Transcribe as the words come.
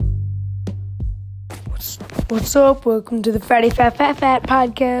What's up? Welcome to the Fatty Fat Fat Fat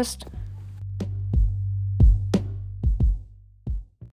podcast.